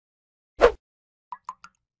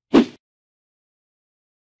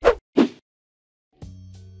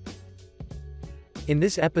In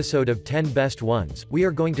this episode of 10 Best Ones, we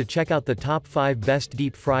are going to check out the top 5 best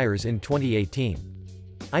deep fryers in 2018.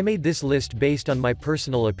 I made this list based on my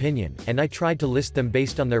personal opinion, and I tried to list them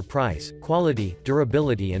based on their price, quality,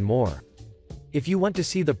 durability and more. If you want to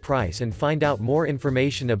see the price and find out more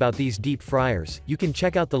information about these deep fryers, you can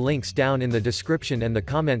check out the links down in the description and the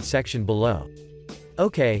comment section below.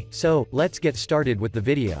 Okay, so, let's get started with the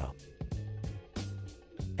video.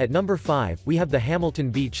 At number 5, we have the Hamilton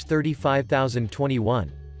Beach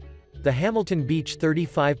 35021. The Hamilton Beach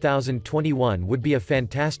 35021 would be a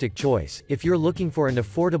fantastic choice, if you're looking for an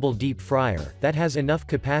affordable deep fryer, that has enough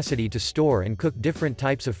capacity to store and cook different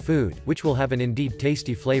types of food, which will have an indeed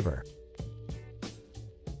tasty flavor.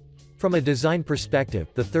 From a design perspective,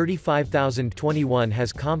 the 35021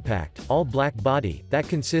 has compact, all-black body, that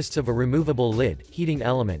consists of a removable lid, heating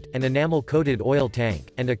element, an enamel-coated oil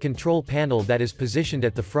tank, and a control panel that is positioned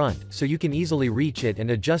at the front, so you can easily reach it and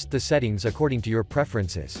adjust the settings according to your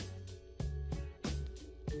preferences.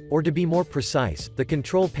 Or to be more precise, the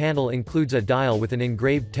control panel includes a dial with an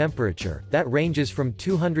engraved temperature, that ranges from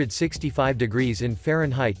 265 degrees in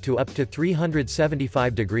Fahrenheit to up to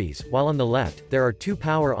 375 degrees, while on the left, there are 2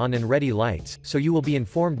 power on and ready lights, so you will be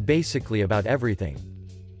informed basically about everything.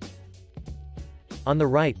 On the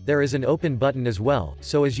right, there is an open button as well,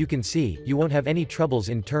 so as you can see, you won't have any troubles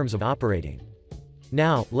in terms of operating.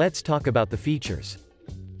 Now, let's talk about the features.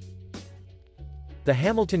 The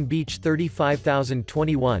Hamilton Beach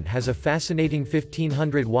 35021 has a fascinating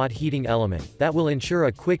 1500-watt heating element, that will ensure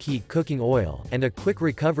a quick heat cooking oil, and a quick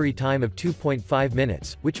recovery time of 2.5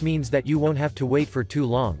 minutes, which means that you won't have to wait for too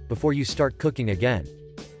long, before you start cooking again.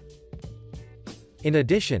 In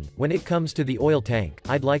addition, when it comes to the oil tank,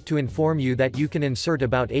 I'd like to inform you that you can insert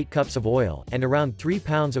about 8 cups of oil, and around 3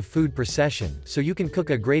 pounds of food per session, so you can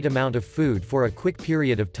cook a great amount of food for a quick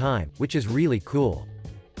period of time, which is really cool.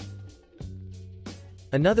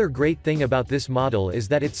 Another great thing about this model is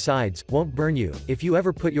that its sides won't burn you if you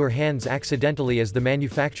ever put your hands accidentally, as the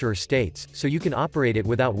manufacturer states, so you can operate it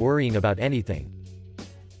without worrying about anything.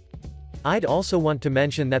 I'd also want to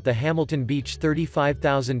mention that the Hamilton Beach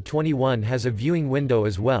 35021 has a viewing window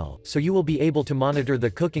as well, so you will be able to monitor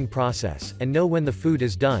the cooking process, and know when the food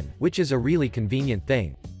is done, which is a really convenient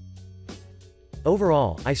thing.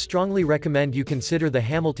 Overall, I strongly recommend you consider the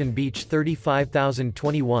Hamilton Beach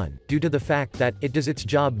 35021, due to the fact that it does its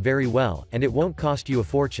job very well, and it won't cost you a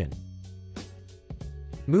fortune.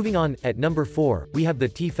 Moving on, at number 4, we have the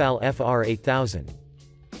Tefal FR8000.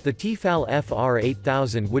 The Tefal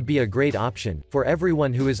FR8000 would be a great option for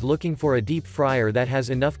everyone who is looking for a deep fryer that has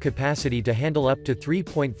enough capacity to handle up to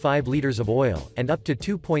 3.5 liters of oil, and up to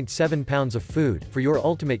 2.7 pounds of food, for your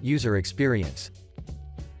ultimate user experience.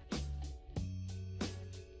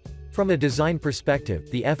 From a design perspective,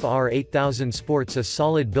 the FR8000 sports a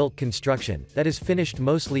solid built construction, that is finished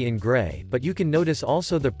mostly in gray, but you can notice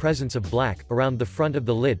also the presence of black, around the front of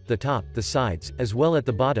the lid, the top, the sides, as well at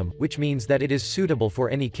the bottom, which means that it is suitable for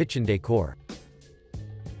any kitchen decor.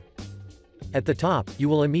 At the top, you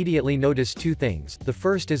will immediately notice 2 things. The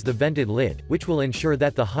first is the vented lid, which will ensure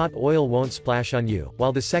that the hot oil won't splash on you,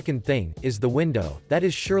 while the second thing is the window. That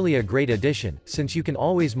is surely a great addition, since you can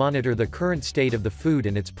always monitor the current state of the food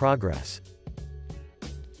and its progress.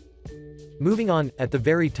 Moving on, at the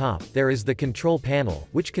very top, there is the control panel,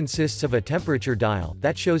 which consists of a temperature dial,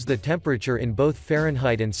 that shows the temperature in both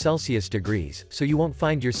Fahrenheit and Celsius degrees, so you won't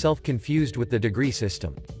find yourself confused with the degree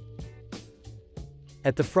system.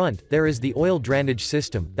 At the front, there is the oil drainage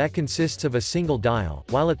system, that consists of a single dial,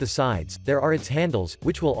 while at the sides, there are its handles,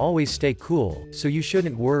 which will always stay cool, so you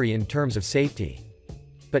shouldn't worry in terms of safety.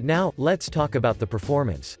 But now, let's talk about the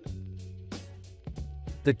performance.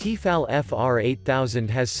 The Tefal FR8000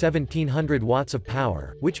 has 1700 watts of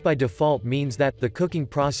power, which by default means that the cooking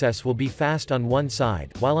process will be fast on one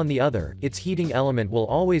side, while on the other, its heating element will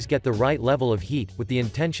always get the right level of heat, with the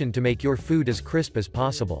intention to make your food as crisp as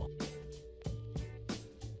possible.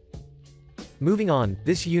 Moving on,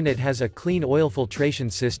 this unit has a clean oil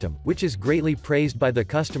filtration system, which is greatly praised by the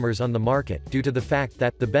customers on the market, due to the fact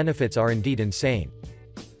that the benefits are indeed insane.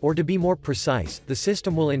 Or to be more precise, the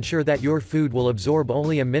system will ensure that your food will absorb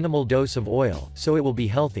only a minimal dose of oil, so it will be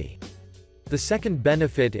healthy. The second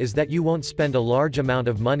benefit is that you won't spend a large amount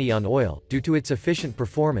of money on oil, due to its efficient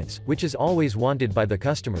performance, which is always wanted by the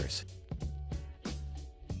customers.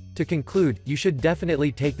 To conclude, you should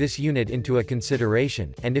definitely take this unit into a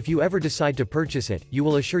consideration, and if you ever decide to purchase it, you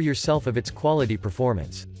will assure yourself of its quality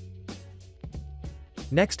performance.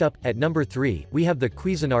 Next up, at number 3, we have the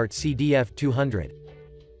Cuisinart CDF 200.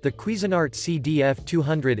 The Cuisinart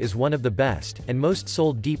CDF200 is one of the best, and most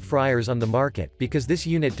sold deep fryers on the market, because this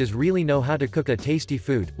unit does really know how to cook a tasty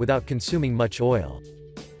food, without consuming much oil.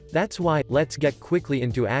 That's why, let's get quickly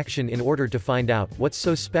into action in order to find out, what's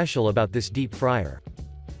so special about this deep fryer.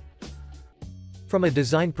 From a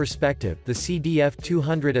design perspective, the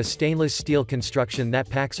CDF200 is a stainless steel construction that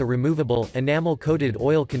packs a removable, enamel-coated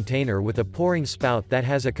oil container with a pouring spout that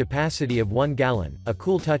has a capacity of 1 gallon, a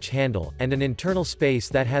cool touch handle, and an internal space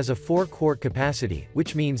that has a 4-quart capacity,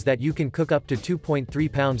 which means that you can cook up to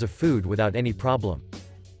 2.3 pounds of food without any problem.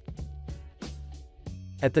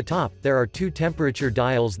 At the top, there are 2 temperature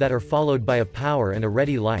dials that are followed by a power and a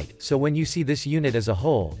ready light, so when you see this unit as a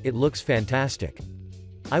whole, it looks fantastic.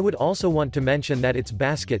 I would also want to mention that its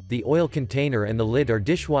basket, the oil container and the lid are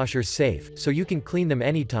dishwasher safe, so you can clean them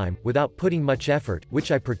anytime, without putting much effort,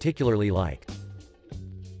 which I particularly like.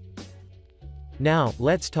 Now,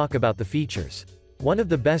 let's talk about the features. One of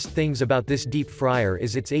the best things about this deep fryer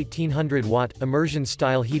is its 1800-watt,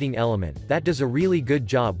 immersion-style heating element, that does a really good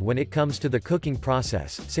job when it comes to the cooking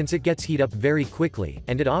process, since it gets heat up very quickly,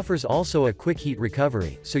 and it offers also a quick heat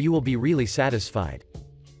recovery, so you will be really satisfied.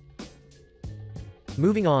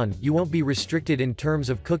 Moving on, you won't be restricted in terms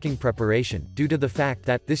of cooking preparation, due to the fact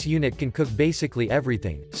that this unit can cook basically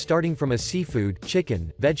everything, starting from a seafood,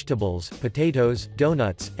 chicken, vegetables, potatoes,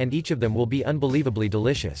 donuts, and each of them will be unbelievably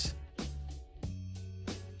delicious.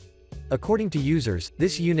 According to users,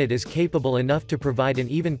 this unit is capable enough to provide an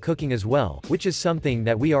even cooking as well, which is something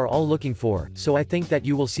that we are all looking for, so I think that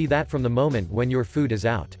you will see that from the moment when your food is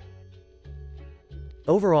out.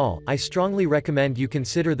 Overall, I strongly recommend you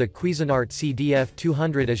consider the Cuisinart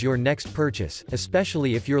CDF200 as your next purchase,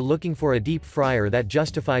 especially if you're looking for a deep fryer that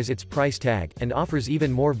justifies its price tag, and offers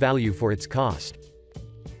even more value for its cost.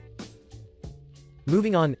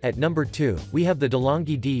 Moving on, at number 2, we have the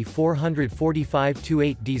DeLonghi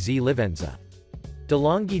D445-28DZ Livenza.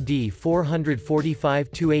 DeLonghi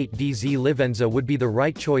D445-28DZ Livenza would be the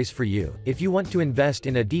right choice for you, if you want to invest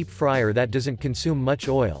in a deep fryer that doesn't consume much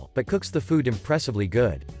oil, but cooks the food impressively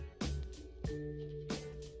good.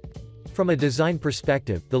 From a design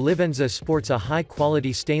perspective, the Livenza sports a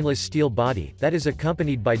high-quality stainless steel body, that is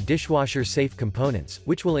accompanied by dishwasher-safe components,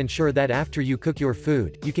 which will ensure that after you cook your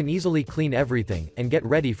food, you can easily clean everything, and get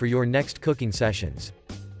ready for your next cooking sessions.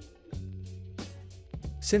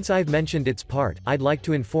 Since I've mentioned its part, I'd like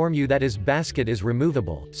to inform you that its basket is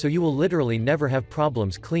removable, so you will literally never have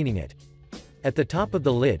problems cleaning it. At the top of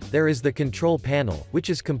the lid, there is the control panel,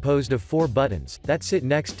 which is composed of 4 buttons, that sit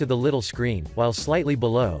next to the little screen, while slightly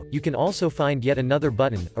below, you can also find yet another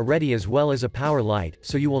button, a ready as well as a power light,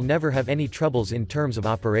 so you will never have any troubles in terms of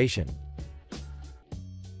operation.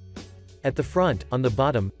 At the front, on the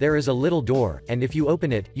bottom, there is a little door, and if you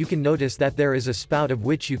open it, you can notice that there is a spout of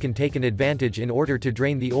which you can take an advantage in order to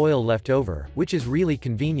drain the oil left over, which is really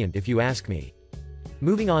convenient if you ask me.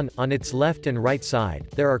 Moving on its left and right side,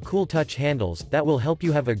 there are cool touch handles, that will help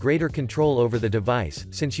you have a greater control over the device,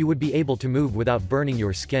 since you would be able to move without burning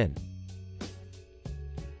your skin.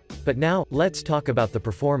 But now, let's talk about the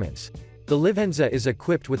performance. The Livenza is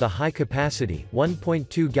equipped with a high-capacity,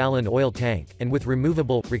 1.2-gallon oil tank, and with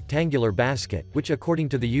removable, rectangular basket, which according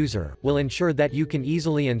to the user, will ensure that you can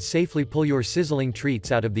easily and safely pull your sizzling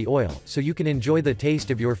treats out of the oil, so you can enjoy the taste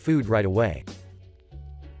of your food right away.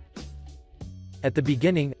 At the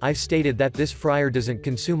beginning, I've stated that this fryer doesn't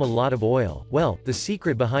consume a lot of oil. Well, the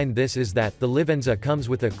secret behind this is that the Livenza comes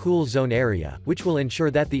with a cool zone area, which will ensure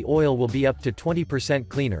that the oil will be up to 20%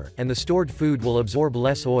 cleaner, and the stored food will absorb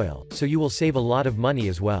less oil, so you will save a lot of money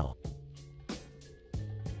as well.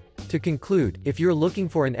 To conclude, if you're looking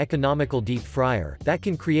for an economical deep fryer that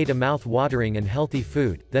can create a mouth-watering and healthy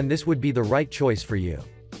food, then this would be the right choice for you.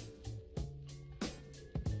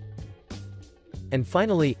 And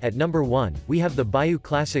finally, at number 1, we have the Bayou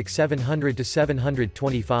Classic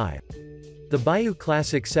 700-725. The Bayou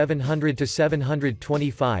Classic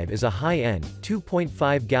 700-725 is a high-end,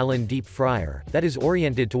 2.5-gallon deep fryer that is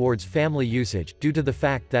oriented towards family usage, due to the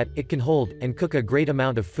fact that it can hold and cook a great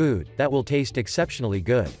amount of food that will taste exceptionally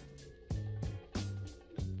good.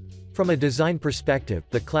 From a design perspective,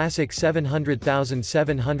 the classic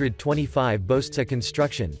 700-725 boasts a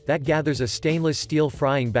construction that gathers a stainless steel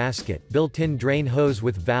frying basket, built-in drain hose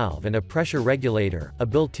with valve and a pressure regulator, a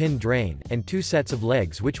built-in drain, and 2 sets of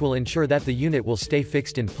legs which will ensure that the unit will stay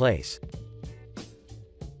fixed in place.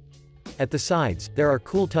 At the sides, there are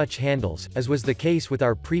cool touch handles, as was the case with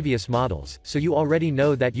our previous models, so you already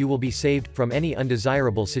know that you will be saved from any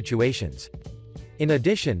undesirable situations. In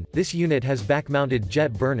addition, this unit has back-mounted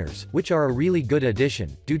jet burners, which are a really good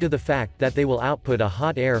addition, due to the fact that they will output a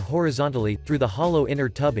hot air horizontally, through the hollow inner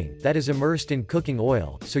tubbing, that is immersed in cooking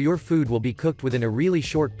oil, so your food will be cooked within a really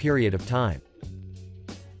short period of time.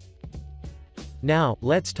 Now,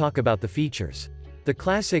 let's talk about the features. The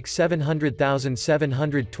classic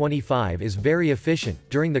 700,725 is very efficient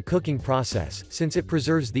during the cooking process, since it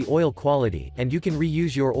preserves the oil quality, and you can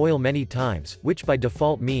reuse your oil many times, which by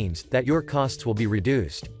default means that your costs will be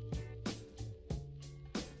reduced.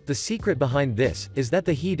 The secret behind this is that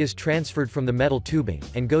the heat is transferred from the metal tubing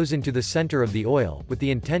and goes into the center of the oil, with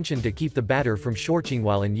the intention to keep the batter from scorching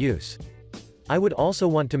while in use. I would also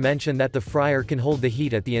want to mention that the fryer can hold the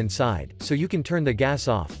heat at the inside, so you can turn the gas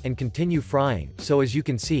off, and continue frying, so as you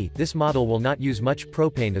can see, this model will not use much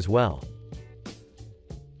propane as well.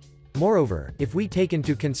 Moreover, if we take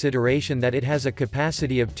into consideration that it has a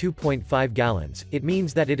capacity of 2.5 gallons, it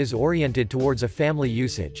means that it is oriented towards a family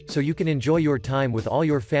usage, so you can enjoy your time with all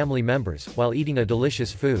your family members, while eating a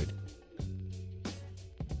delicious food.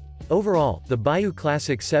 Overall, the Bayou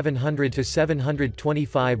Classic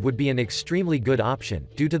 700-725 would be an extremely good option,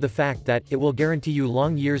 due to the fact that it will guarantee you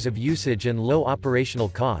long years of usage and low operational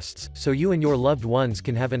costs, so you and your loved ones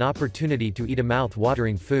can have an opportunity to eat a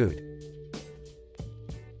mouth-watering food.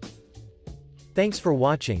 Thanks for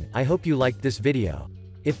watching, I hope you liked this video.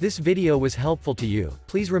 If this video was helpful to you,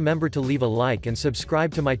 please remember to leave a like and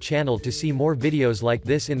subscribe to my channel to see more videos like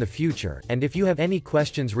this in the future, and if you have any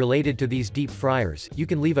questions related to these deep fryers, you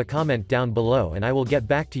can leave a comment down below and I will get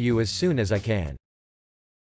back to you as soon as I can.